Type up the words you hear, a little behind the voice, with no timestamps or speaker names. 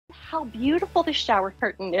how beautiful the shower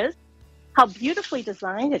curtain is, how beautifully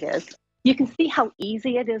designed it is. You can see how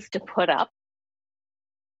easy it is to put up.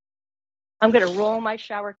 I'm going to roll my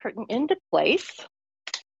shower curtain into place.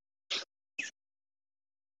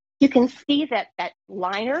 You can see that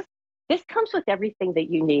liner, this comes with everything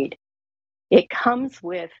that you need. It comes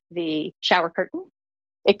with the shower curtain.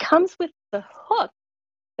 It comes with the hook,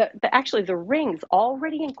 actually the rings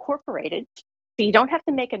already incorporated, so you don't have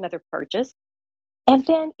to make another purchase. And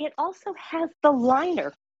then it also has the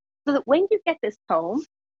liner, so that when you get this home,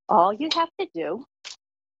 all you have to do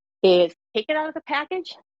is take it out of the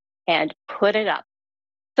package and put it up.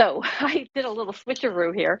 So I did a little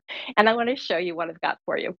switcheroo here, and I want to show you what I've got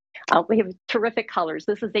for you. We have terrific colors.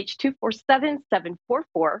 This is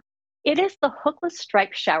H247744. It is the hookless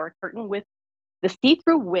striped shower curtain with the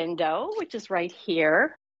see-through window, which is right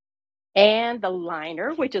here, and the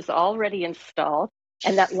liner, which is already installed.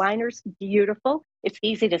 And that liner's beautiful. It's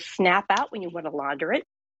easy to snap out when you want to launder it,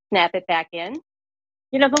 snap it back in.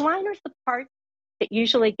 You know, the liner's the part that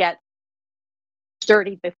usually gets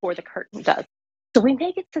dirty before the curtain does. So we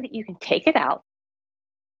make it so that you can take it out,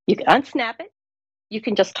 you can unsnap it, you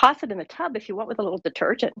can just toss it in the tub if you want with a little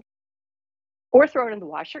detergent, or throw it in the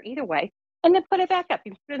washer, either way, and then put it back up.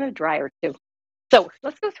 You can put it in the dryer too. So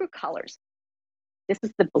let's go through colors. This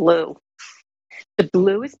is the blue. The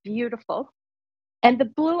blue is beautiful. And the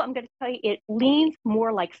blue, I'm going to tell you, it leans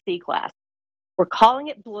more like sea glass. We're calling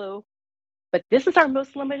it blue, but this is our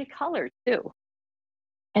most limited color too.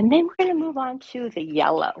 And then we're going to move on to the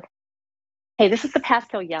yellow. Hey, this is the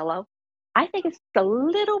pastel yellow. I think it's a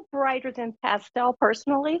little brighter than pastel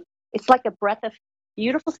personally. It's like a breath of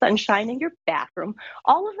beautiful sunshine in your bathroom.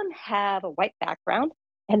 All of them have a white background,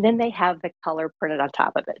 and then they have the color printed on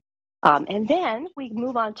top of it. And then we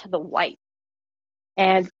move on to the white.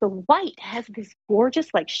 And the white has this gorgeous,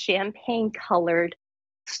 like champagne colored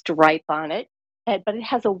stripe on it, but it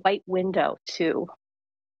has a white window too.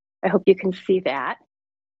 I hope you can see that.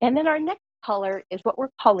 And then our next color is what we're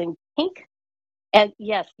calling pink. And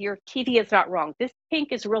yes, your TV is not wrong. This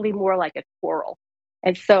pink is really more like a coral.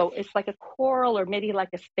 And so it's like a coral or maybe like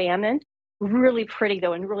a salmon. Really pretty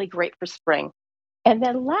though, and really great for spring. And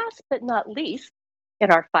then last but not least,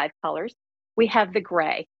 in our 5 colors, we have the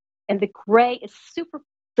gray. And the gray is super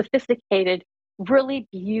sophisticated, really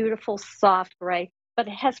beautiful, soft gray, but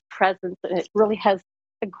it has presence and it really has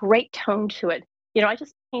a great tone to it. You know, I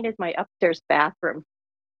just painted my upstairs bathroom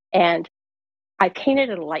and I painted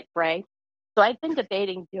it a light gray. So I've been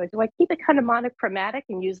debating, do I keep it kind of monochromatic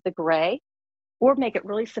and use the gray, or make it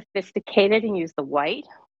really sophisticated and use the white?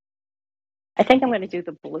 I think I'm going to do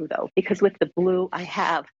the blue though, because with the blue, I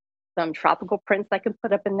have some tropical prints I can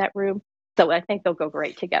put up in that room. So I think they'll go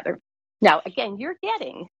great together. Now, again,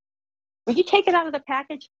 when you take it out of the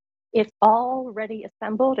package, it's already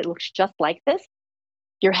assembled. It looks just like this.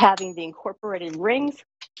 You're having the incorporated rings,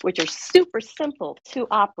 which are super simple to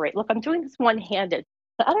operate. Look, I'm doing this one-handed.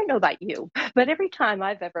 I don't know about you, but every time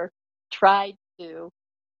I've ever tried to,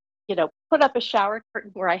 put up a shower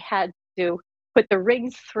curtain where I had to put the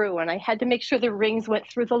rings through and I had to make sure the rings went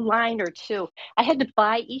through the liner too. I had to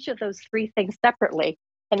buy each of those 3 things separately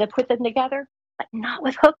and then put them together, but not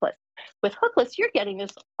with Hookless. With Hookless, you're getting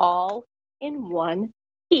this all in one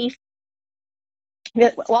piece.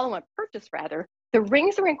 All in one purchase, rather. The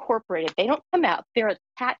rings are incorporated. They don't come out. They're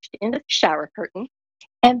attached into the shower curtain.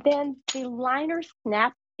 And then the liner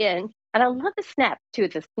snaps in. And I love the snaps too.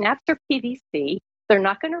 The snaps are PVC. They're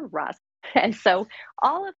not going to rust. And so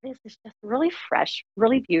all of this is just really fresh,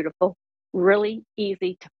 really beautiful, really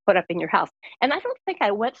easy to put up in your house. And I don't think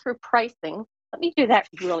I went through pricing. Let me do that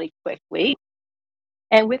really quickly.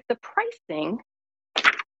 And with the pricing,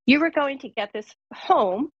 you are going to get this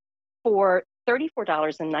home for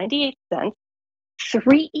 $34.98,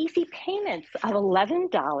 3 easy payments of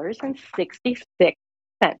 $11.66.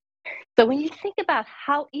 So when you think about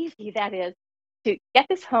how easy that is to get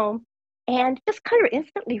this home and just kind of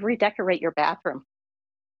instantly redecorate your bathroom.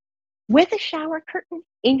 With a shower curtain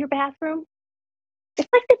in your bathroom, it's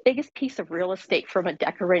like the biggest piece of real estate from a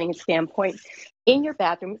decorating standpoint in your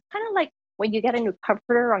bathroom. It's kind of like when you get a new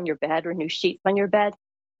comforter on your bed or new sheets on your bed,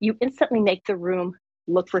 you instantly make the room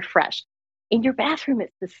look refreshed. In your bathroom,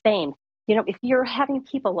 it's the same. You know, if you're having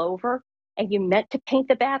people over and you meant to paint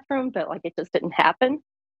the bathroom, but like it just didn't happen,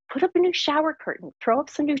 put up a new shower curtain, throw up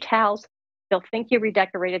some new towels. They'll think you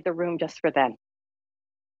redecorated the room just for them.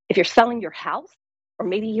 If you're selling your house, or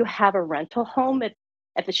maybe you have a rental home at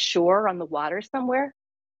the shore on the water somewhere,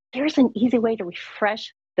 here's an easy way to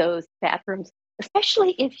refresh those bathrooms,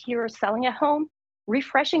 especially if you're selling a home.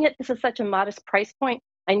 Refreshing it, this is such a modest price point.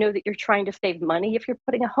 I know that you're trying to save money if you're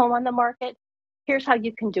putting a home on the market. here's how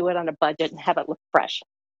you can do it on a budget and have it look fresh.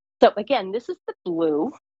 So again, this is the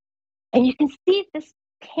blue, and you can see this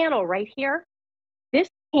panel right here. This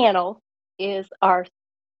panel is our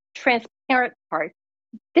transparent part.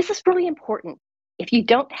 This is really important. If you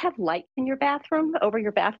don't have lights in your bathroom over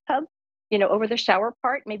your bathtub, over the shower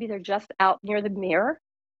part, maybe they're just out near the mirror,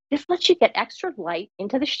 this lets you get extra light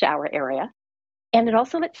into the shower area. And it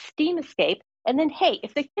also lets steam escape. And then, hey,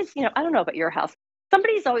 if the kids, I don't know about your house,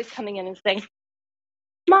 somebody's always coming in and saying,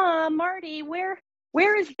 Mom, Marty, where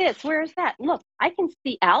is this? Where is that? Look, I can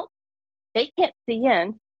see out. They can't see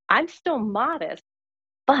in. I'm still modest,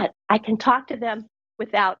 but I can talk to them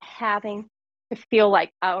without having to feel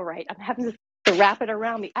like, all right, I'm having to wrap it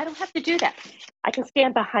around me. I don't have to do that. I can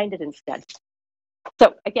stand behind it instead.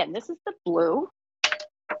 So again, this is the blue.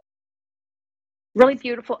 Really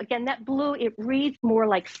beautiful. Again, that blue, it reads more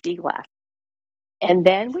like sea glass. And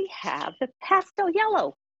then we have the pastel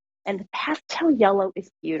yellow. And the pastel yellow is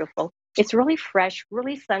beautiful. It's really fresh,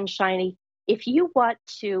 really sunshiny. If you want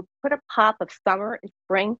to put a pop of summer and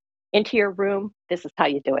spring into your room, this is how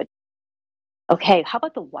you do it. Okay, how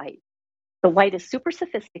about the white? The white is super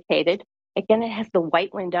sophisticated. Again, it has the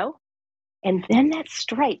white window. And then that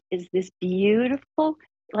stripe is this beautiful,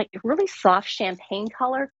 like really soft champagne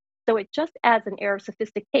color. So it just adds an air of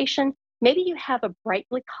sophistication. Maybe you have a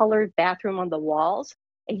brightly colored bathroom on the walls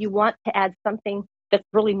and you want to add something that's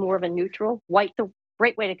really more of a neutral. White's a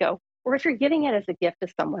great way to go. Or if you're giving it as a gift to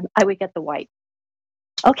someone, I would get the white.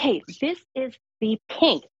 Okay, this is the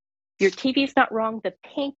pink. Your TV is not wrong. The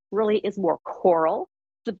pink really is more coral,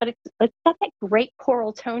 but it's got that great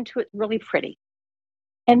coral tone to it, really pretty.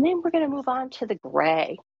 And then we're going to move on to the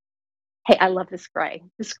gray. Hey, I love this gray.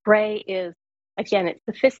 This gray is, again, it's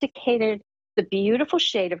sophisticated, the beautiful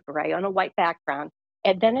shade of gray on a white background.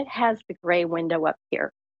 And then it has the gray window up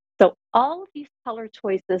here. So all of these color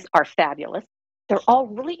choices are fabulous. They're all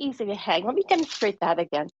really easy to hang. Let me demonstrate that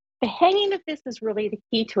again. The hanging of this is really the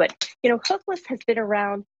key to it. Hookless has been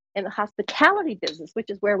around in the hospitality business, which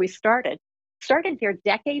is where we started here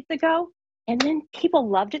decades ago. And then people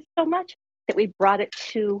loved it so much that we brought it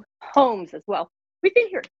to homes as well. We've been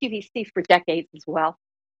here at QVC for decades as well.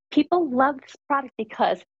 People love this product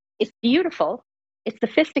because it's beautiful, it's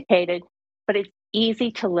sophisticated, but it's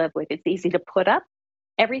easy to live with. It's easy to put up.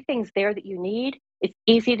 Everything's there that you need. It's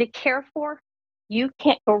easy to care for. You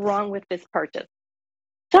can't go wrong with this purchase.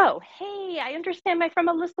 So, hey, I understand my friend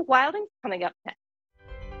Melissa Wilding's coming up next.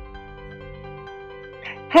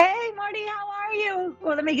 Hey, Marty, how are you?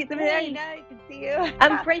 Well, let me get them there. Now you can see you.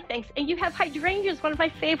 I'm great, thanks. And you have hydrangeas, one of my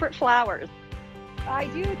favorite flowers. I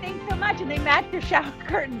do. Thanks so much. And they match your shower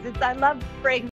curtains. I love spring.